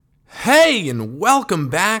Hey, and welcome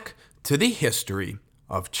back to the history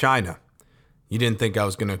of China. You didn't think I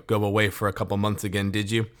was going to go away for a couple months again,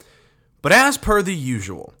 did you? But as per the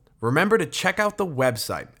usual, remember to check out the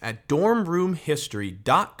website at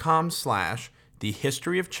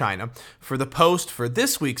dormroomhistory.com/thehistoryofchina for the post for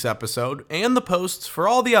this week's episode and the posts for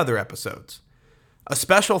all the other episodes. A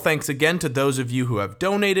special thanks again to those of you who have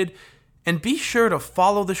donated, and be sure to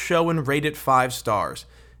follow the show and rate it 5 stars.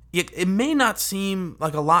 It may not seem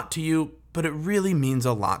like a lot to you, but it really means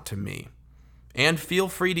a lot to me. And feel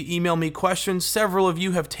free to email me questions. Several of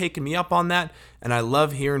you have taken me up on that, and I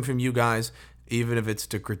love hearing from you guys, even if it's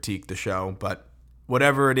to critique the show. But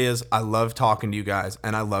whatever it is, I love talking to you guys,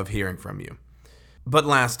 and I love hearing from you. But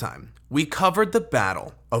last time, we covered the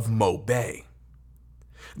Battle of Mo Bay.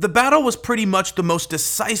 The battle was pretty much the most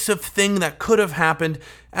decisive thing that could have happened,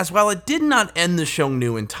 as while it did not end the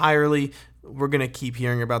Xiongnu entirely, we're going to keep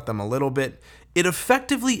hearing about them a little bit, it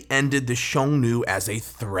effectively ended the Xiongnu as a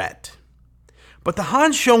threat. But the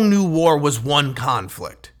Han-Xiongnu War was one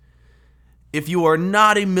conflict. If you are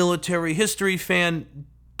not a military history fan,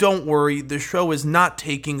 don't worry, the show is not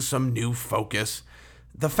taking some new focus.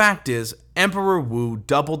 The fact is, Emperor Wu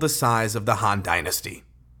doubled the size of the Han dynasty.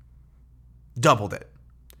 Doubled it.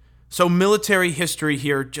 So military history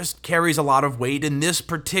here just carries a lot of weight in this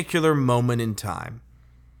particular moment in time.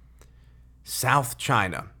 South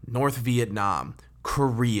China, North Vietnam,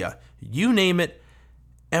 Korea, you name it,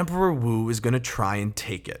 Emperor Wu is going to try and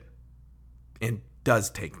take it. And does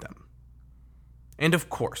take them. And of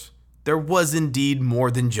course, there was indeed more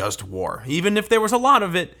than just war. Even if there was a lot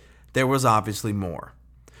of it, there was obviously more.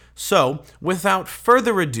 So, without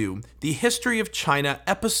further ado, the History of China,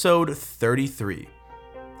 Episode 33,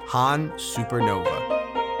 Han Supernova.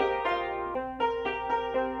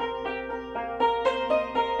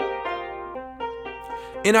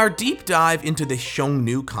 In our deep dive into the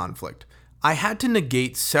Xiongnu conflict, I had to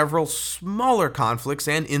negate several smaller conflicts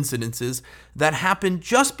and incidences that happened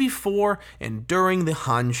just before and during the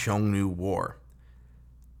Han-Xiongnu War.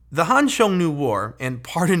 The Han-Xiongnu War, and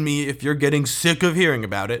pardon me if you're getting sick of hearing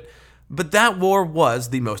about it, but that war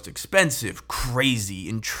was the most expensive, crazy,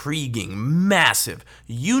 intriguing, massive,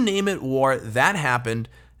 you name it war that happened,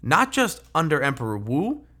 not just under Emperor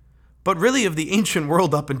Wu, but really of the ancient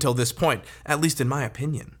world up until this point, at least in my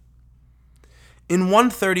opinion. In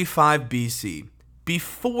 135 BC,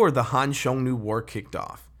 before the Han-Xiongnu War kicked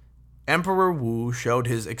off, Emperor Wu showed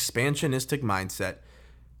his expansionistic mindset,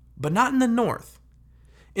 but not in the north.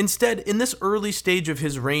 Instead, in this early stage of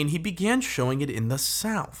his reign, he began showing it in the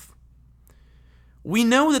south. We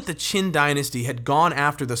know that the Qin dynasty had gone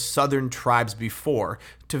after the southern tribes before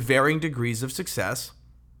to varying degrees of success,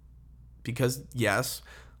 because yes,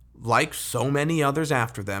 like so many others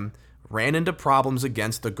after them, ran into problems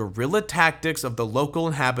against the guerrilla tactics of the local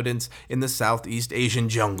inhabitants in the Southeast Asian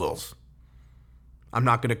jungles. I'm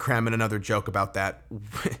not going to cram in another joke about that.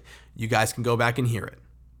 You guys can go back and hear it.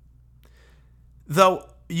 Though,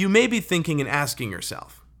 you may be thinking and asking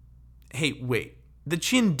yourself, hey, wait, the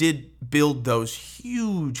Qin did build those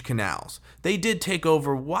huge canals. They did take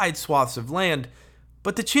over wide swaths of land,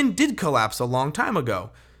 but the Qin did collapse a long time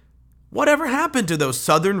ago. Whatever happened to those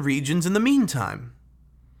southern regions in the meantime?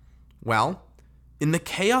 Well, in the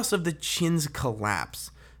chaos of the Qin's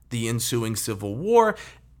collapse, the ensuing civil war,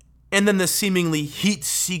 and then the seemingly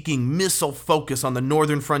heat-seeking missile focus on the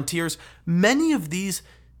northern frontiers, many of these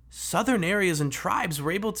southern areas and tribes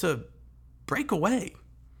were able to break away,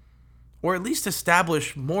 or at least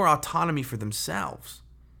establish more autonomy for themselves.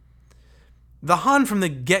 The Han from the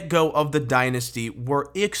get-go of the dynasty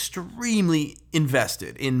were extremely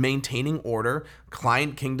invested in maintaining order,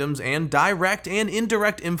 client kingdoms, and direct and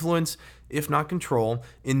indirect influence, if not control,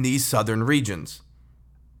 in these southern regions.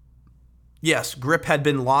 Yes, grip had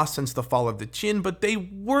been lost since the fall of the Qin, but they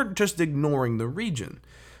weren't just ignoring the region.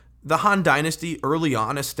 The Han dynasty early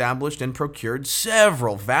on established and procured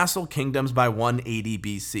several vassal kingdoms by 180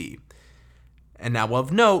 BC. And now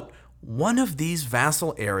of note, one of these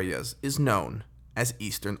vassal areas is known as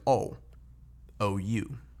Eastern O,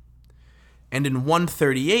 OU. And in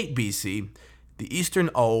 138 BC, the Eastern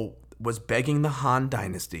O was begging the Han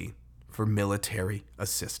dynasty for military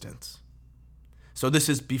assistance. So this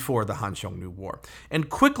is before the Han-Xiongnu War. And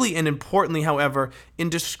quickly and importantly, however, in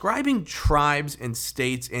describing tribes and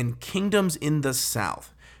states and kingdoms in the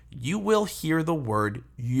south, you will hear the word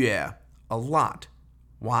Yue a lot.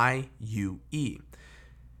 Y-U-E.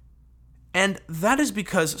 And that is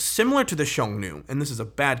because, similar to the Xiongnu, and this is a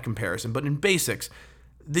bad comparison, but in basics,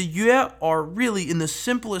 the Yue are really, in the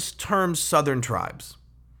simplest terms, southern tribes.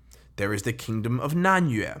 There is the kingdom of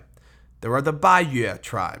Nanyue. There are the Baiyue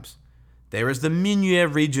tribes. There is the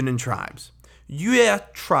Minyue region and tribes. Yue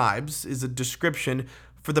tribes is a description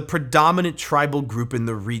for the predominant tribal group in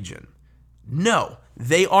the region. No,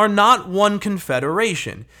 they are not one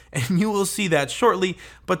confederation, and you will see that shortly,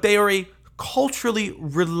 but they are a culturally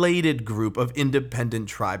related group of independent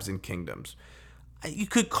tribes and kingdoms. You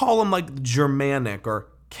could call them like Germanic or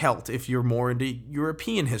Celt if you're more into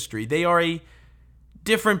European history. They are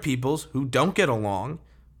different peoples who don't get along,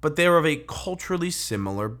 but they're of a culturally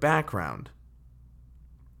similar background.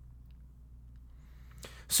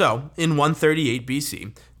 So, in 138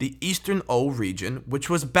 BC, the Eastern O region, which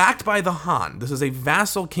was backed by the Han, this is a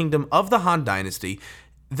vassal kingdom of the Han dynasty,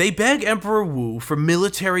 they beg Emperor Wu for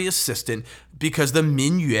military assistance because the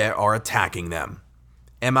Minyue are attacking them.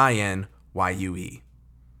 Minyue.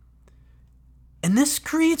 And this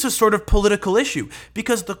creates a sort of political issue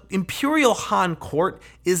because the imperial Han court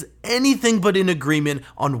is anything but in agreement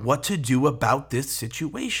on what to do about this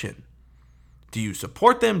situation. Do you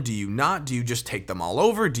support them? Do you not? Do you just take them all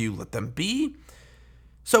over? Do you let them be?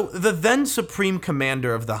 So the then supreme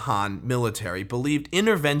commander of the Han military believed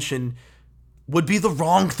intervention would be the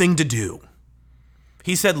wrong thing to do.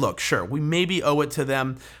 He said, look, sure, we maybe owe it to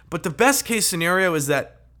them, but the best case scenario is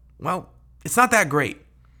that, well, it's not that great.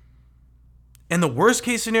 And the worst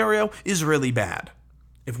case scenario is really bad.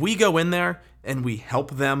 If we go in there and we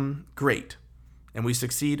help them, great. And we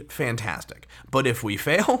succeed, fantastic. But if we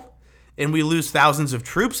fail, and we lose thousands of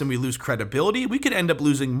troops and we lose credibility, we could end up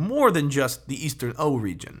losing more than just the Eastern O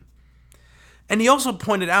region. And he also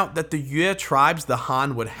pointed out that the Yue tribes the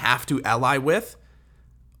Han would have to ally with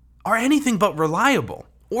are anything but reliable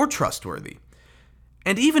or trustworthy.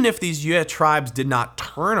 And even if these Yue tribes did not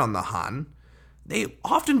turn on the Han, they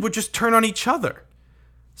often would just turn on each other.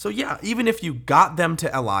 So yeah, even if you got them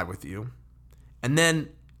to ally with you, and then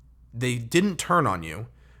they didn't turn on you,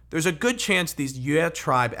 there's a good chance these Yue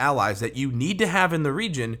tribe allies that you need to have in the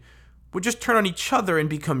region would just turn on each other and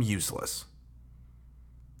become useless.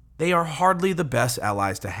 They are hardly the best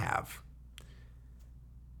allies to have.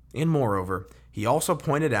 And moreover, he also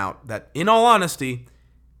pointed out that, in all honesty,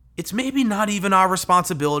 it's maybe not even our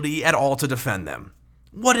responsibility at all to defend them.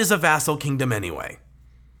 What is a vassal kingdom anyway?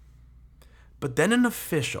 But then an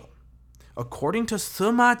official, according to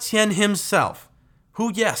Sima Qian himself,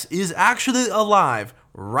 who, yes, is actually alive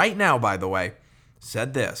right now, by the way,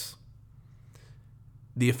 said this.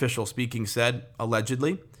 The official speaking said,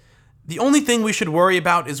 allegedly, "The only thing we should worry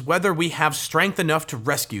about is whether we have strength enough to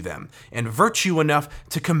rescue them and virtue enough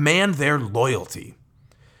to command their loyalty.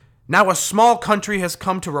 Now a small country has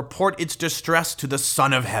come to report its distress to the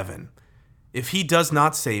Son of Heaven. If he does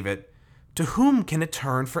not save it, to whom can it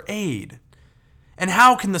turn for aid? And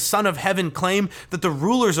how can the Son of Heaven claim that the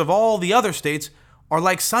rulers of all the other states are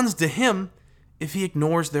like sons to him if he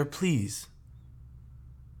ignores their pleas?"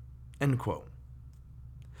 End quote.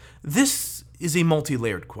 This is a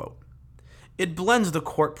multi-layered quote. It blends the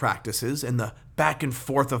court practices and the back and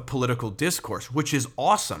forth of political discourse, which is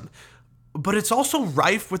awesome, but it's also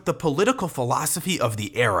rife with the political philosophy of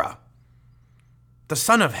the era. The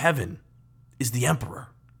Son of Heaven is the Emperor,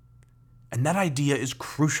 and that idea is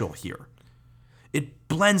crucial here. It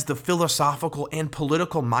blends the philosophical and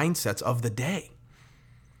political mindsets of the day.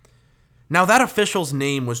 Now, that official's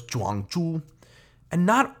name was Zhuangzhu, and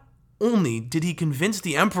not only did he convince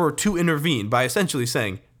the emperor to intervene by essentially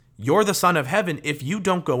saying, "You're the Son of Heaven. If you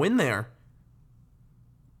don't go in there,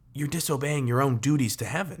 you're disobeying your own duties to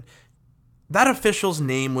heaven." That official's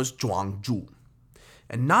name was Zhuangzhu.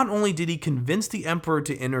 And not only did he convince the emperor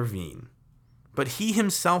to intervene, but he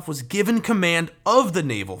himself was given command of the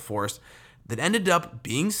naval force that ended up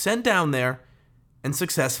being sent down there and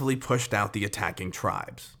successfully pushed out the attacking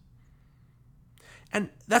tribes. And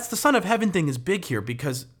that's the Son of Heaven thing is big here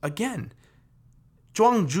because, again,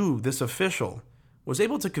 Zhuangzhu, this official, was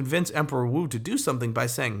able to convince Emperor Wu to do something by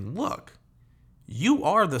saying, "Look, you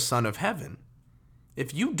are the Son of Heaven.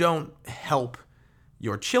 If you don't help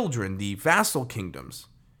your children, the vassal kingdoms,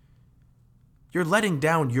 you're letting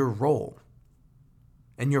down your role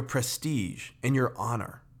and your prestige and your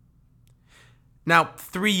honor." Now,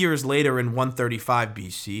 3 years later in 135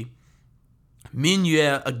 BC,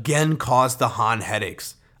 Minyue again caused the Han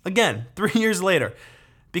headaches. Again, 3 years later,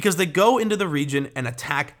 because they go into the region and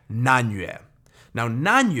attack Nanyue. Now,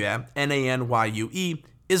 Nanyue, Nanyue,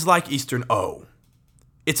 is like Eastern O.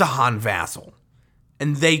 It's a Han vassal,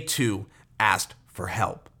 and they too asked for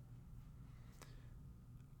help.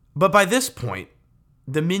 But by this point,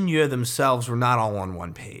 the Minyue themselves were not all on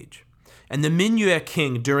one page. And the Minyue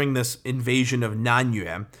king during this invasion of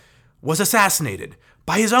Nanyue was assassinated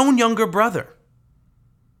by his own younger brother.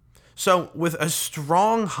 So, with a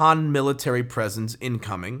strong Han military presence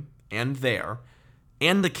incoming, and there,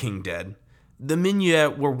 and the king dead, the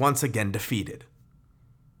Minyue were once again defeated.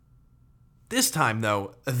 This time,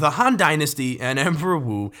 though, the Han Dynasty and Emperor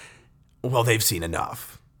Wu, well, they've seen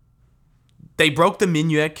enough. They broke the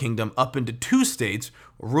Minyue kingdom up into two states,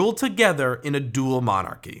 ruled together in a dual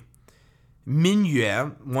monarchy.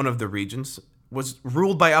 Minyue, one of the regions, was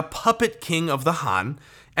ruled by a puppet king of the Han,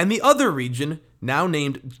 and the other region, now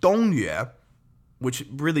named Dongyue, which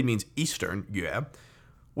really means Eastern Yue,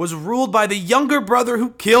 was ruled by the younger brother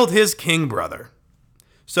who killed his king brother.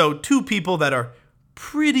 So two people that are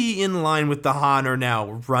pretty in line with the Han are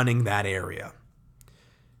now running that area.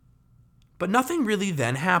 But nothing really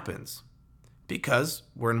then happens, because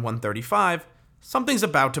we're in 135, something's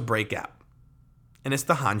about to break out, and it's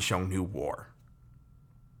the Han-Xiongnu War.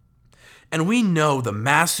 And we know the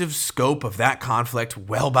massive scope of that conflict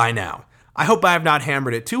well by now. I hope I have not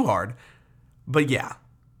hammered it too hard, but yeah.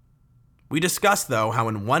 We discussed, though, how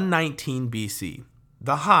in 119 BC,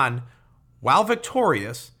 the Han, while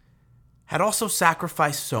victorious, had also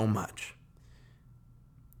sacrificed so much.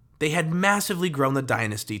 They had massively grown the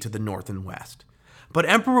dynasty to the north and west, but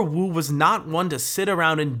Emperor Wu was not one to sit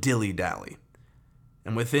around and dilly-dally.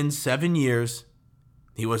 And within 7 years,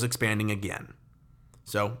 he was expanding again.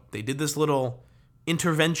 So they did this little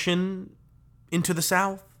intervention into the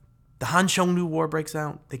south. The Han-Xiongnu War breaks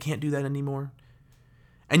out. They can't do that anymore.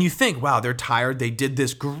 And you think, wow, they're tired. They did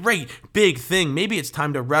this great big thing. Maybe it's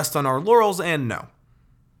time to rest on our laurels, and no.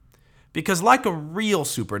 Because like a real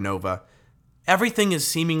supernova, everything is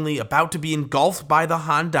seemingly about to be engulfed by the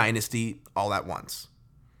Han Dynasty all at once.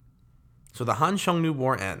 So the Han-Xiongnu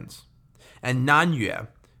War ends, and Nanyue,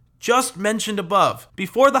 just mentioned above,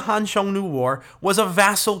 before the Han-Xiongnu War, was a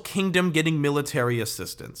vassal kingdom getting military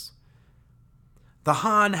assistance. The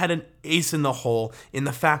Han had an ace in the hole in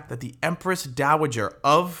the fact that the Empress Dowager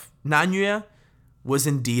of Nanyue was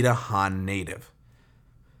indeed a Han native.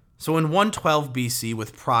 So in 112 BC,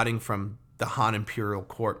 with prodding from the Han imperial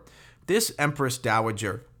court, this Empress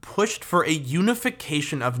Dowager pushed for a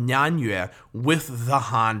unification of Nanyue with the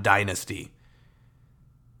Han dynasty.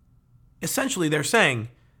 Essentially, they're saying,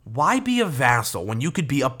 why be a vassal when you could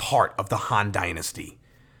be a part of the Han dynasty?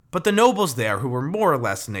 But the nobles there, who were more or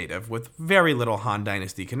less native, with very little Han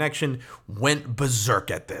dynasty connection, went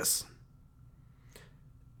berserk at this.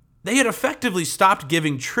 They had effectively stopped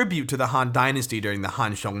giving tribute to the Han dynasty during the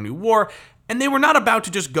Han-Xiongnu War, and they were not about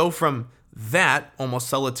to just go from that almost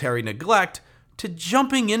solitary neglect to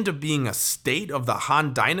jumping into being a state of the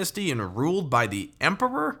Han dynasty and ruled by the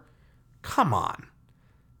emperor? Come on.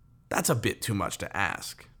 That's a bit too much to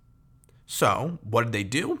ask. So, what did they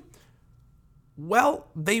do? Well,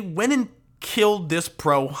 they went and killed this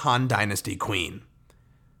pro-Han dynasty queen.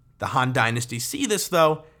 The Han dynasty see this,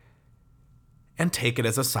 though, and take it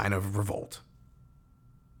as a sign of revolt.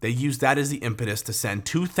 They use that as the impetus to send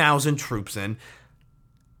 2,000 troops in,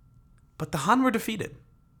 but the Han were defeated.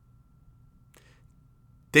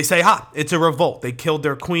 They say, it's a revolt. They killed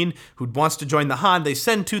their queen who wants to join the Han. They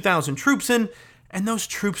send 2,000 troops in, and those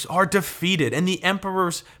troops are defeated, and the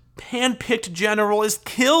emperor's hand-picked general is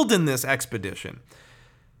killed in this expedition.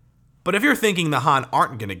 But if you're thinking the Han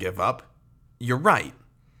aren't going to give up, you're right.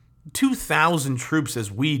 2,000 troops,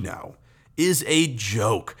 as we know, is a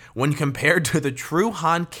joke when compared to the true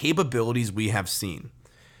Han capabilities we have seen.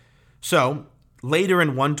 So, later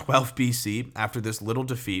in 112 BC, after this little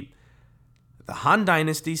defeat, the Han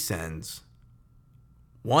dynasty sends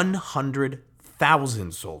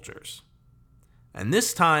 100,000 soldiers. And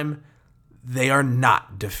this time, they are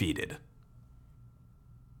not defeated.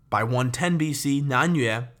 By 110 BC,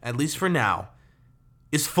 Nanyue, at least for now,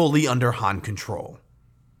 is fully under Han control.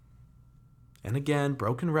 And again,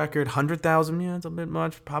 broken record, 100,000, it's a bit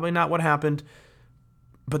much, probably not what happened.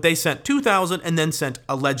 But they sent 2,000 and then sent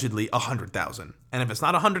allegedly 100,000. And if it's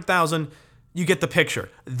not 100,000, you get the picture.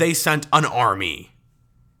 They sent an army.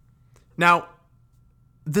 Now,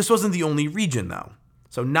 this wasn't the only region, though.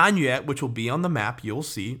 So Nanyue, which will be on the map, you'll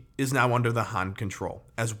see, is now under the Han control,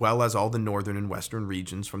 as well as all the northern and western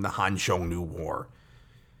regions from the Han-Xiongnu War.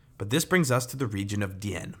 But this brings us to the region of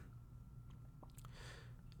Dian.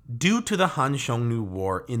 Due to the Han-Xiongnu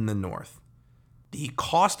War in the north, the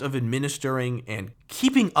cost of administering and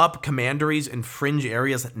keeping up commanderies in fringe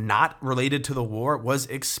areas not related to the war was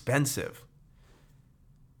expensive.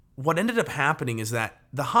 What ended up happening is that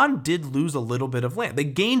the Han did lose a little bit of land. They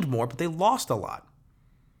gained more, but they lost a lot.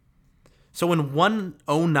 So in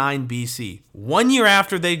 109 BC, 1 year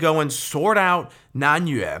after they go and sort out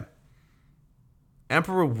Nanyue,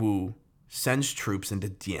 Emperor Wu sends troops into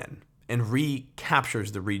Dian and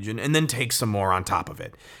recaptures the region and then takes some more on top of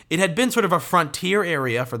it. It had been sort of a frontier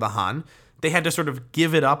area for the Han, They had to sort of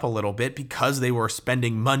give it up a little bit because they were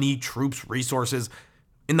spending money, troops, resources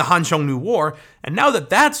in the Han-Xiongnu War, and now that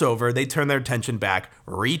that's over, they turn their attention back,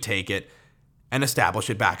 retake it, and establish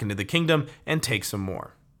it back into the kingdom and take some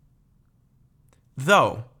more.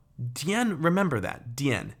 Though, Dian, remember that,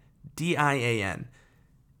 Dian, D-I-A-N.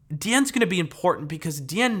 Dian's going to be important because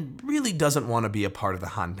Dian really doesn't want to be a part of the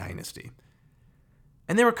Han Dynasty.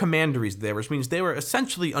 And there were commanderies there, which means they were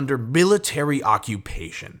essentially under military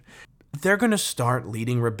occupation. They're going to start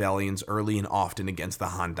leading rebellions early and often against the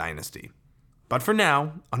Han Dynasty. But for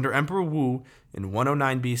now, under Emperor Wu in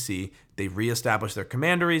 109 BC, they reestablished their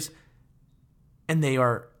commanderies, and they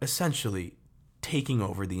are essentially taking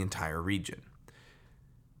over the entire region.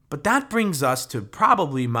 But that brings us to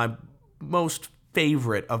probably my most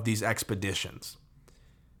favorite of these expeditions.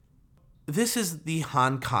 This is the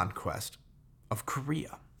Han conquest of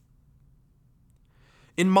Korea.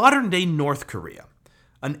 In modern-day North Korea,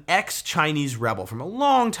 an ex-Chinese rebel from a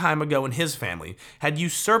long time ago and his family had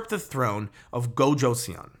usurped the throne of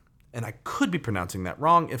Gojoseon. And I could be pronouncing that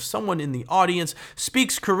wrong. If someone in the audience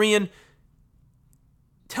speaks Korean,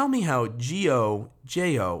 tell me how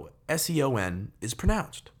Gojoseon is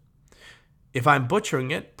pronounced. If I'm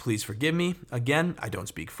butchering it, please forgive me. Again, I don't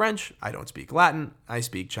speak French, I don't speak Latin, I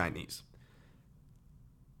speak Chinese.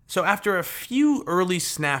 So after a few early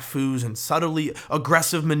snafus and subtly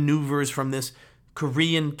aggressive maneuvers from this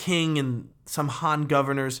Korean king and some Han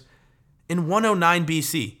governors, in 109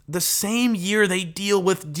 BC, the same year they deal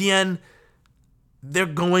with Dian, they're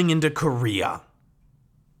going into Korea.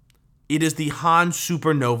 It is the Han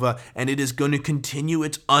Supernova, and it is going to continue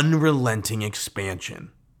its unrelenting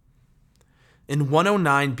expansion. In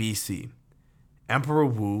 109 BC, Emperor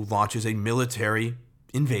Wu launches a military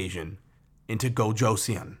invasion into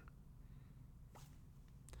Gojoseon.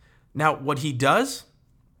 Now, what he does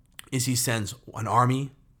is he sends an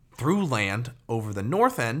army through land over the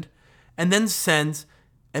north end and then sends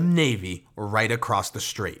a navy right across the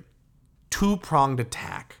strait. Two-pronged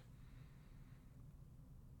attack.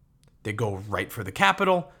 They go right for the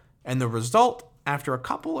capital, and the result, after a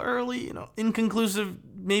couple early, inconclusive,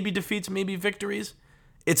 maybe defeats, maybe victories,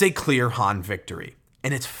 it's a clear Han victory,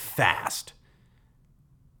 and it's fast.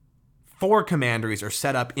 4 commanderies are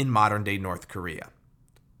set up in modern-day North Korea.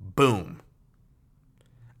 Boom.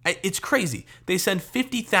 It's crazy. They send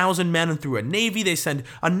 50,000 men through a navy. They send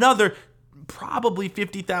another, probably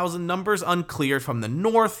 50,000 numbers, unclear, from the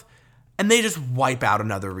north, and they just wipe out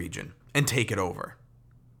another region and take it over.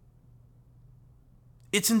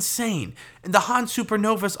 It's insane. And the Han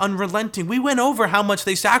Supernova is unrelenting. We went over how much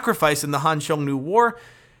they sacrificed in the Han-Xiongnu War,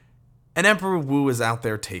 and Emperor Wu is out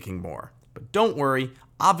there taking more. But don't worry,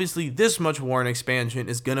 obviously this much war and expansion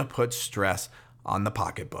is going to put stress on the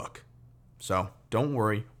pocketbook. So don't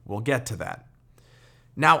worry, we'll get to that.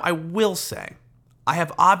 Now, I will say, I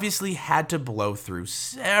have obviously had to blow through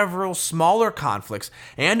several smaller conflicts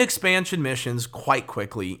and expansion missions quite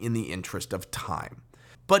quickly in the interest of time.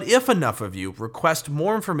 But if enough of you request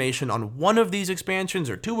more information on one of these expansions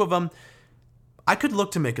or 2 of them, I could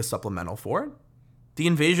look to make a supplemental for it. The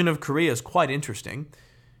invasion of Korea is quite interesting.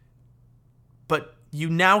 But you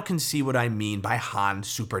now can see what I mean by Han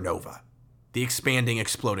Supernova. The expanding,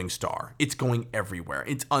 exploding star. It's going everywhere.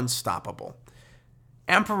 It's unstoppable.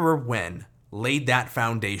 Emperor Wen laid that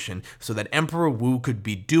foundation so that Emperor Wu could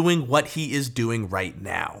be doing what he is doing right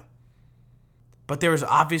now. But there is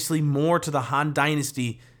obviously more to the Han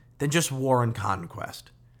Dynasty than just war and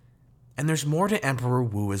conquest. And there's more to Emperor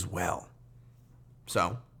Wu as well.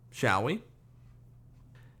 So, shall we?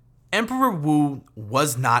 Emperor Wu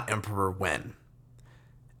was not Emperor Wen.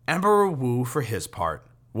 Emperor Wu, for his part,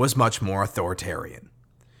 was much more authoritarian.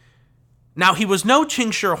 Now, he was no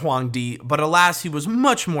Qing Shi Huangdi, but alas, he was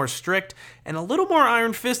much more strict and a little more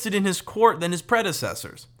iron-fisted in his court than his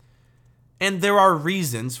predecessors. And there are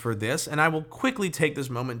reasons for this, and I will quickly take this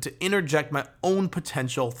moment to interject my own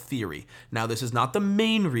potential theory. Now, this is not the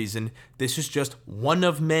main reason, this is just one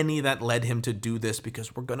of many that led him to do this,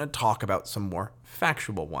 because we're going to talk about some more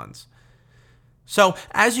factual ones. So,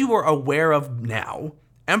 as you are aware of now,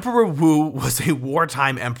 Emperor Wu was a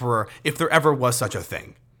wartime emperor, if there ever was such a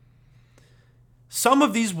thing. Some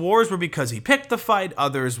of these wars were because he picked the fight,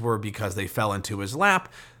 others were because they fell into his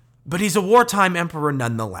lap, but he's a wartime emperor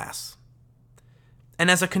nonetheless. And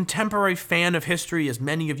as a contemporary fan of history, as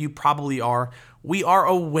many of you probably are, we are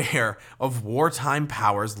aware of wartime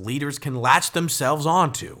powers leaders can latch themselves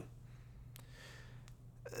onto.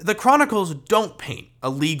 The chronicles don't paint a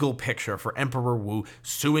legal picture for Emperor Wu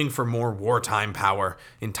suing for more wartime power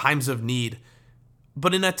in times of need,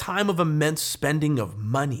 but in a time of immense spending of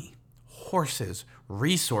money, horses,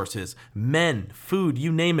 resources, men, food,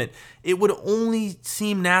 you name it, it would only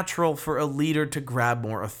seem natural for a leader to grab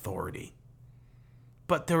more authority.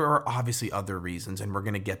 But there are obviously other reasons, and we're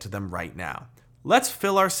going to get to them right now. Let's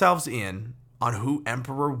fill ourselves in on who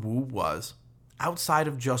Emperor Wu was outside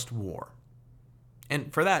of just war.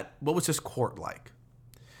 And for that, what was his court like?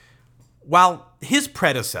 While his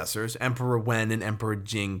predecessors, Emperor Wen and Emperor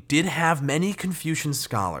Jing, did have many Confucian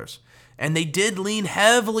scholars, and they did lean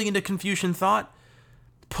heavily into Confucian thought,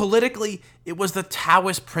 politically, it was the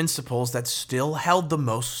Taoist principles that still held the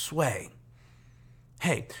most sway.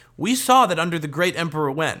 Hey, we saw that under the great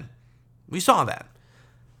Emperor Wen. We saw that.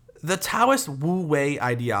 The Taoist Wu Wei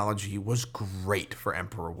ideology was great for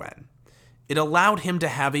Emperor Wen. It allowed him to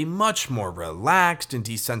have a much more relaxed and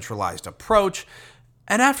decentralized approach,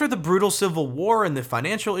 and after the brutal civil war and the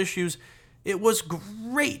financial issues, it was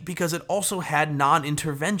great because it also had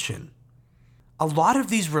non-intervention. A lot of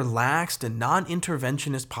these relaxed and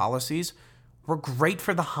non-interventionist policies were great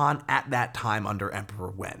for the Han at that time under Emperor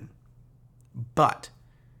Wen. But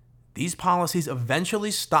these policies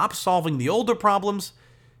eventually stopped solving the older problems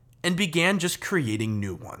and began just creating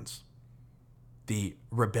new ones. The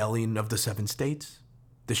rebellion of the Seven States,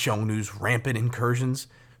 the Xiongnu's rampant incursions,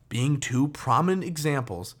 being two prominent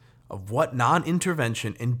examples of what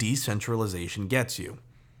non-intervention and decentralization gets you.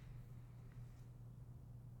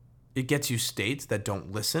 It gets you states that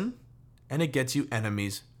don't listen, and it gets you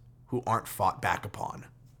enemies who aren't fought back upon.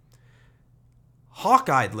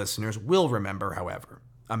 Hawk-eyed listeners will remember, however,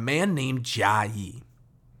 a man named Jia Yi,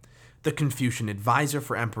 the Confucian advisor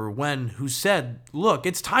for Emperor Wen, who said, look,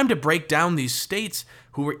 it's time to break down these states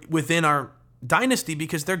who are within our dynasty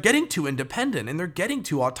because they're getting too independent and they're getting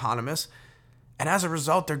too autonomous, and as a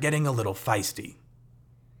result, they're getting a little feisty.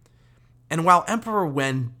 And while Emperor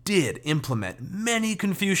Wen did implement many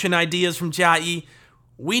Confucian ideas from Jia Yi,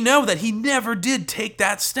 we know that he never did take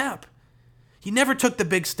that step. He never took the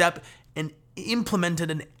big step and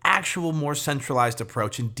implemented an actual more centralized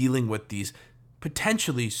approach in dealing with these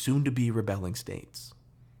potentially soon-to-be rebelling states.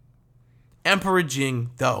 Emperor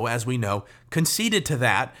Jing, though, as we know, conceded to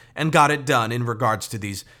that and got it done in regards to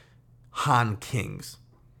these Han kings.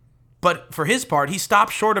 But for his part, he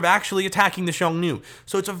stopped short of actually attacking the Xiongnu.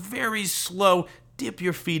 So it's a very slow, dip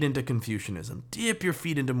your feet into Confucianism, dip your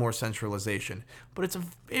feet into more centralization. But it's a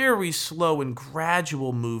very slow and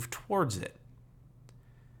gradual move towards it.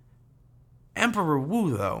 Emperor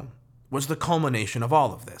Wu, though, was the culmination of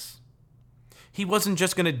all of this. He wasn't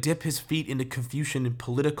just going to dip his feet into Confucian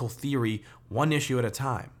political theory one issue at a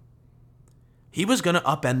time. He was going to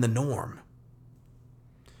upend the norm.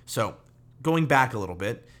 So, going back a little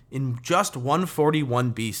bit, in just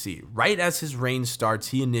 141 BC, right as his reign starts,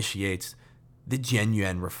 he initiates the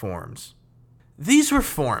Jianyuan reforms. These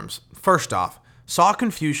reforms, first off, saw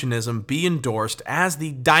Confucianism be endorsed as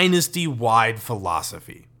the dynasty-wide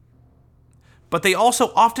philosophy. But they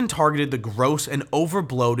also often targeted the gross and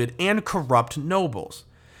overbloated and corrupt nobles.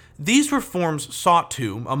 These reforms sought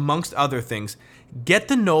to, amongst other things, get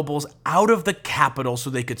the nobles out of the capital so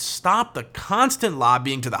they could stop the constant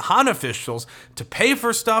lobbying to the Han officials to pay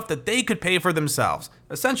for stuff that they could pay for themselves.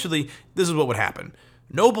 Essentially, this is what would happen.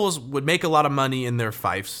 Nobles would make a lot of money in their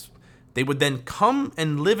fiefs. They would then come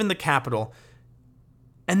and live in the capital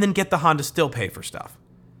and then get the Han to still pay for stuff,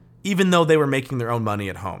 even though they were making their own money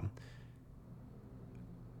at home.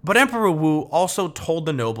 But Emperor Wu also told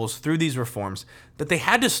the nobles through these reforms that they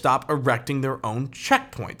had to stop erecting their own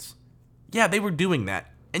checkpoints. Yeah, they were doing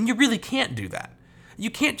that, and you really can't do that. You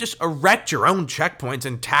can't just erect your own checkpoints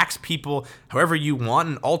and tax people however you want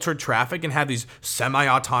and alter traffic and have these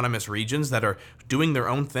semi-autonomous regions that are doing their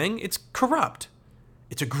own thing. It's corrupt.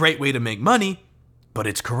 It's a great way to make money, but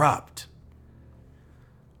it's corrupt.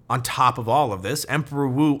 On top of all of this, Emperor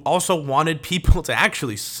Wu also wanted people to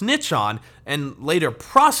actually snitch on and later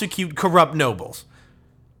prosecute corrupt nobles.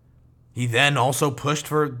 He then also pushed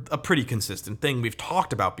for a pretty consistent thing we've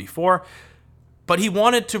talked about before, but he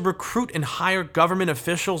wanted to recruit and hire government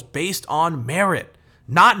officials based on merit,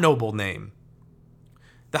 not noble name.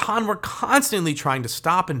 The Han were constantly trying to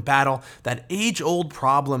stop and battle that age-old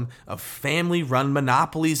problem of family-run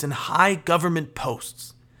monopolies and high government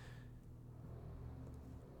posts.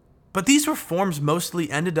 But these reforms mostly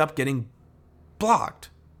ended up getting blocked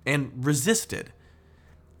and resisted.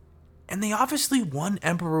 And they obviously won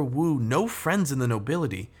Emperor Wu no friends in the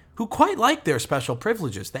nobility who quite liked their special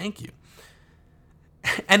privileges, thank you.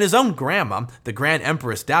 And his own grandma, the Grand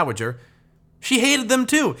Empress Dowager, she hated them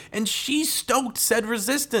too, and she stoked said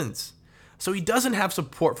resistance. So he doesn't have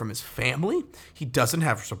support from his family, he doesn't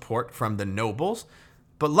have support from the nobles,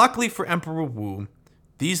 but luckily for Emperor Wu,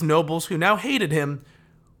 these nobles who now hated him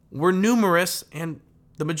were numerous and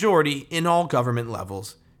the majority in all government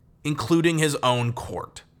levels, including his own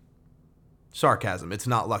court. Sarcasm. It's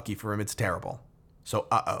not lucky for him. It's terrible. So,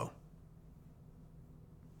 uh-oh.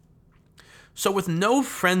 So with no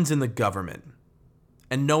friends in the government,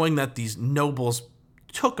 and knowing that these nobles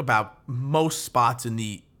took about most spots in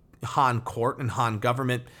the Han court and Han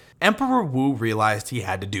government, Emperor Wu realized he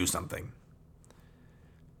had to do something.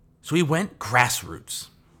 So he went grassroots.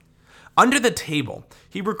 Under the table,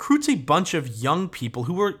 he recruits a bunch of young people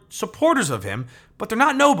who were supporters of him, but they're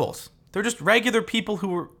not nobles. They're just regular people who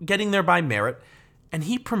were getting there by merit, and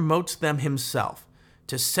he promotes them himself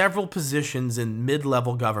to several positions in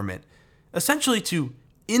mid-level government, essentially to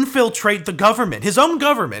infiltrate the government, his own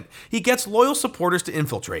government. He gets loyal supporters to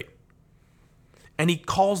infiltrate. And he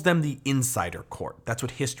calls them the insider court. That's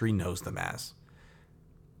what history knows them as.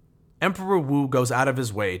 Emperor Wu goes out of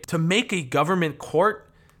his way to make a government court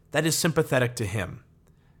that is sympathetic to him.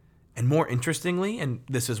 And more interestingly, and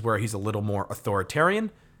this is where he's a little more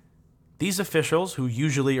authoritarian, these officials, who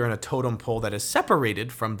usually are in a totem pole that is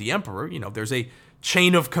separated from the emperor, there's a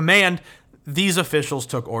chain of command, these officials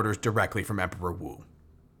took orders directly from Emperor Wu.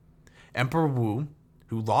 Emperor Wu,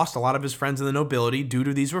 who lost a lot of his friends in the nobility due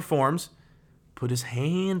to these reforms, put his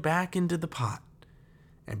hand back into the pot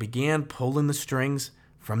and began pulling the strings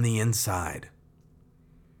from the inside.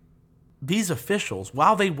 These officials,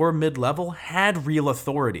 while they were mid-level, had real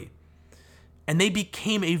authority, and they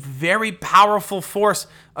became a very powerful force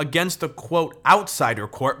against the, quote, outsider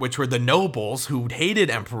court, which were the nobles who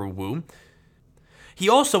hated Emperor Wu. He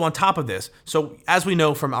also, on top of this, so as we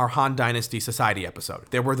know from our Han Dynasty Society episode,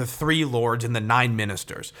 there were the 3 lords and the 9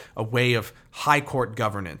 ministers, a way of high court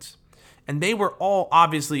governance. And they were all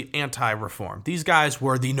obviously anti-reform. These guys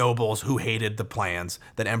were the nobles who hated the plans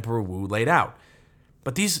that Emperor Wu laid out.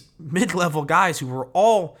 But these mid-level guys who were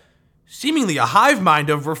all seemingly a hive mind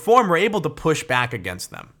of reform were able to push back against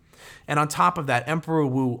them. And on top of that, Emperor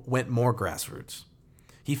Wu went more grassroots.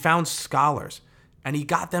 He found scholars, and he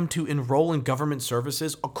got them to enroll in government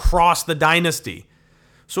services across the dynasty.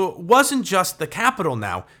 So it wasn't just the capital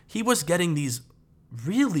now. He was getting these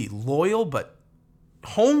really loyal but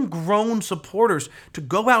homegrown supporters to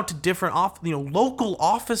go out to different local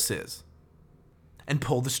offices and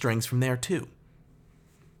pull the strings from there too.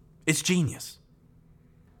 It's genius.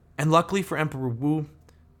 And luckily for Emperor Wu,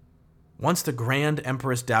 once the Grand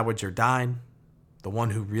Empress Dowager died, the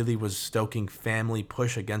one who really was stoking family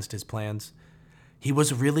push against his plans, he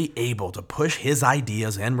was really able to push his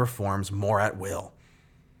ideas and reforms more at will.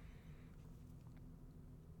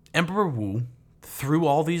 Emperor Wu, through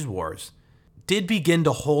all these wars, did begin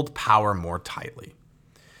to hold power more tightly.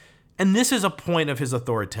 And this is a point of his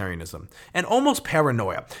authoritarianism and almost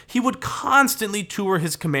paranoia. He would constantly tour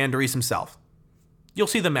his commanderies himself. You'll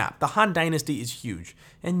see the map. The Han Dynasty is huge.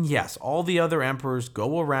 And yes, all the other emperors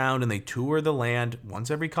go around and they tour the land once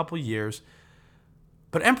every couple years.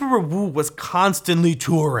 But Emperor Wu was constantly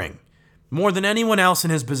touring, more than anyone else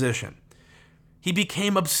in his position. He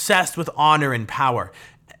became obsessed with honor and power.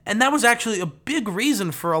 And that was actually a big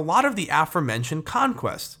reason for a lot of the aforementioned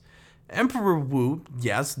conquests. Emperor Wu,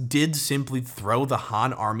 yes, did simply throw the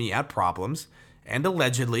Han army at problems, and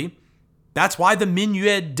allegedly, that's why the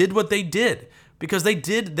Minyue did what they did, because they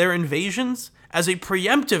did their invasions as a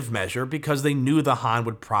preemptive measure because they knew the Han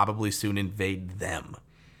would probably soon invade them.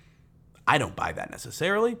 I don't buy that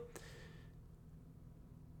necessarily.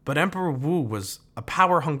 But Emperor Wu was a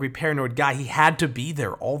power-hungry, paranoid guy. He had to be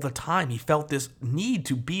there all the time. He felt this need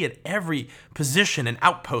to be at every position and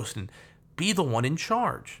outpost and be the one in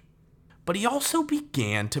charge. But he also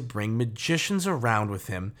began to bring magicians around with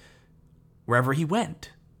him wherever he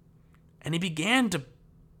went. And he began to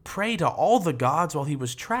pray to all the gods while he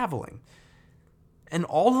was traveling. And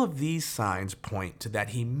all of these signs point to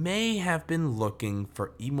that he may have been looking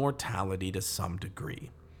for immortality to some degree.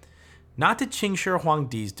 Not to Qing Shi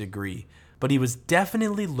Huangdi's degree, but he was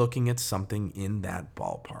definitely looking at something in that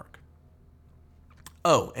ballpark.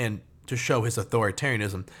 Oh, and to show his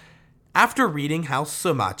authoritarianism, after reading how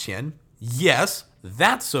Sima Qian, yes,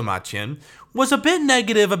 that Sima Qian, was a bit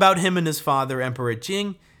negative about him and his father, Emperor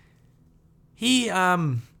Jing, he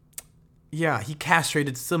castrated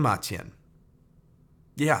Sima Qian.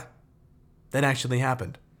 Yeah, that actually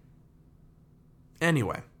happened.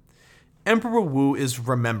 Anyway, Emperor Wu is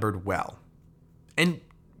remembered well, and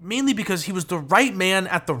mainly because he was the right man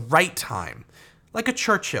at the right time, like a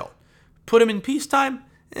Churchill. Put him in peacetime,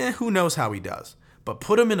 who knows how he does, but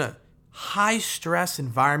put him in a high-stress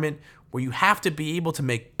environment where you have to be able to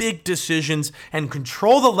make big decisions and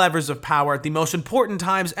control the levers of power at the most important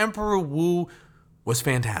times, Emperor Wu was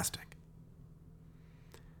fantastic.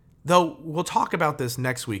 Though we'll talk about this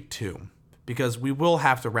next week too, because we will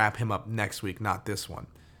have to wrap him up next week, not this one.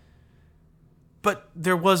 But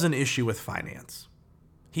there was an issue with finance.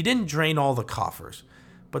 He didn't drain all the coffers,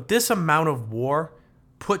 but this amount of war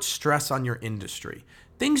puts stress on your industry.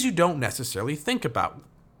 Things you don't necessarily think about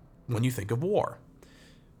when you think of war.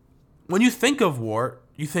 When you think of war,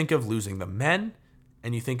 you think of losing the men,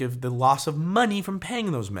 and you think of the loss of money from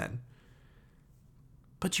paying those men.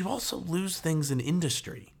 But you also lose things in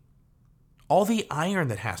industry. All the iron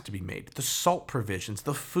that has to be made, the salt provisions,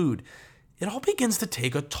 the food, it all begins to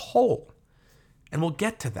take a toll. And we'll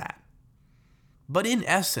get to that. But in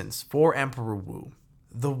essence, for Emperor Wu,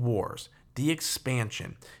 the wars, the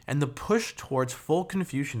expansion, and the push towards full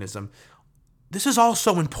Confucianism, this is all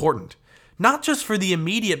so important. Not just for the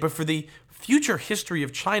immediate, but for the future history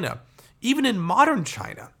of China. Even in modern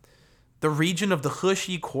China, the region of the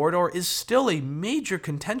He corridor is still a major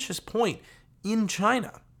contentious point in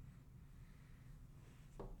China.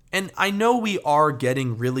 And I know we are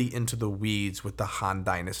getting really into the weeds with the Han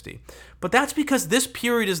Dynasty, but that's because this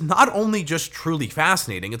period is not only just truly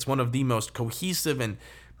fascinating, it's one of the most cohesive and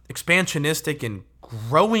expansionistic and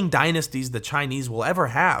growing dynasties the Chinese will ever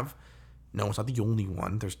have. No, it's not the only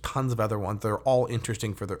one. There's tons of other ones that are all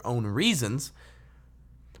interesting for their own reasons.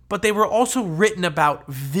 But they were also written about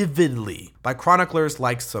vividly by chroniclers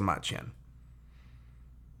like Sima Qian.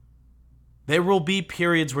 There will be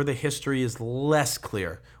periods where the history is less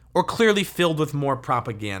clear, or clearly filled with more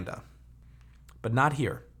propaganda. But not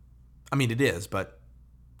here. I mean, it is, but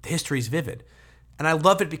the history is vivid. And I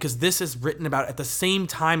love it because this is written about at the same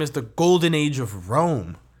time as the golden age of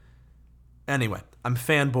Rome. Anyway, I'm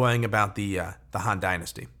fanboying about the Han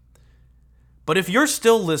Dynasty. But if you're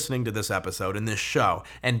still listening to this episode and this show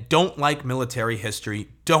and don't like military history,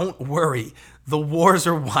 don't worry. The wars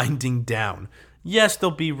are winding down. Yes,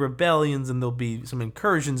 there'll be rebellions and there'll be some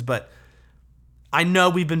incursions, but I know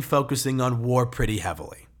we've been focusing on war pretty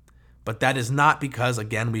heavily, but that is not because,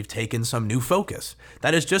 again, we've taken some new focus.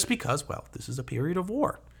 That is just because, well, this is a period of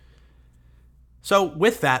war. So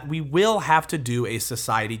with that, we will have to do a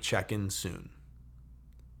society check-in soon.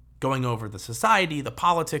 Going over the society, the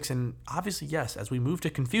politics, and obviously, yes, as we move to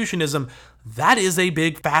Confucianism, that is a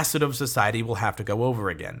big facet of society we'll have to go over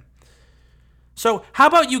again. So how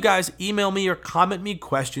about you guys email me or comment me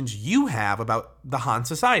questions you have about the Han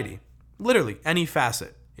Society? Literally, any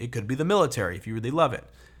facet. It could be the military if you really love it.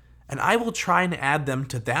 And I will try and add them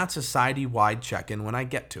to that society-wide check-in when I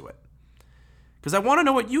get to it. Because I want to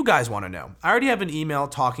know what you guys want to know. I already have an email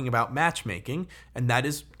talking about matchmaking, and that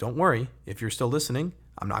is, don't worry, if you're still listening,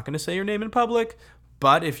 I'm not going to say your name in public,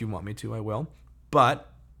 but if you want me to, I will.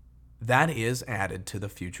 But that is added to the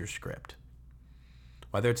future script.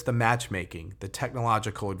 Whether it's the matchmaking, the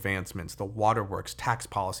technological advancements, the waterworks, tax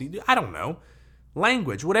policy, I don't know.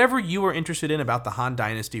 Language, whatever you are interested in about the Han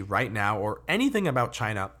Dynasty right now or anything about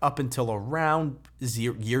China up until around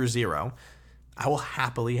year zero, I will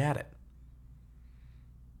happily add it.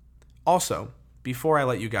 Also, before I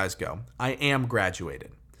let you guys go, I am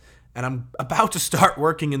graduated and I'm about to start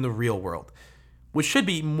working in the real world, which should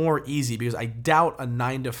be more easy because I doubt a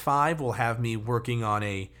 9 to 5 will have me working on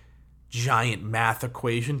a giant math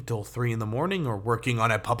equation till 3 a.m. or working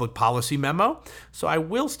on a public policy memo. So I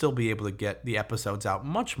will still be able to get the episodes out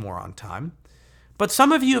much more on time. But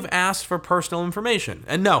some of you have asked for personal information.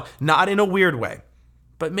 And no, not in a weird way.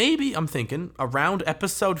 But maybe, I'm thinking, around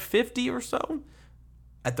episode 50 or so,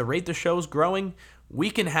 at the rate the show's growing, we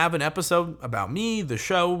can have an episode about me, the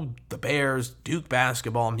show, the Bears, Duke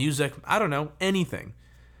basketball, music, I don't know, anything.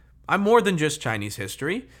 I'm more than just Chinese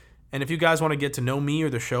history. And if you guys want to get to know me or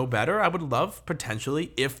the show better, I would love,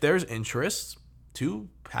 potentially, if there's interest, to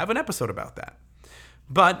have an episode about that.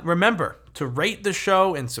 But remember to rate the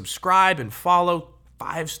show and subscribe and follow,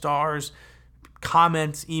 5 stars,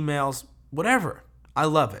 comments, emails, whatever. I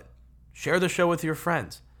love it. Share the show with your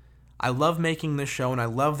friends. I love making this show, and I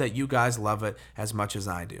love that you guys love it as much as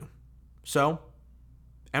I do. So,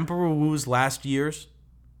 Emperor Wu's last years,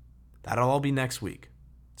 that'll all be next week.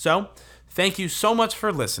 So, thank you so much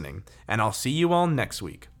for listening, and I'll see you all next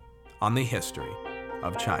week on the history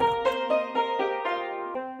of China.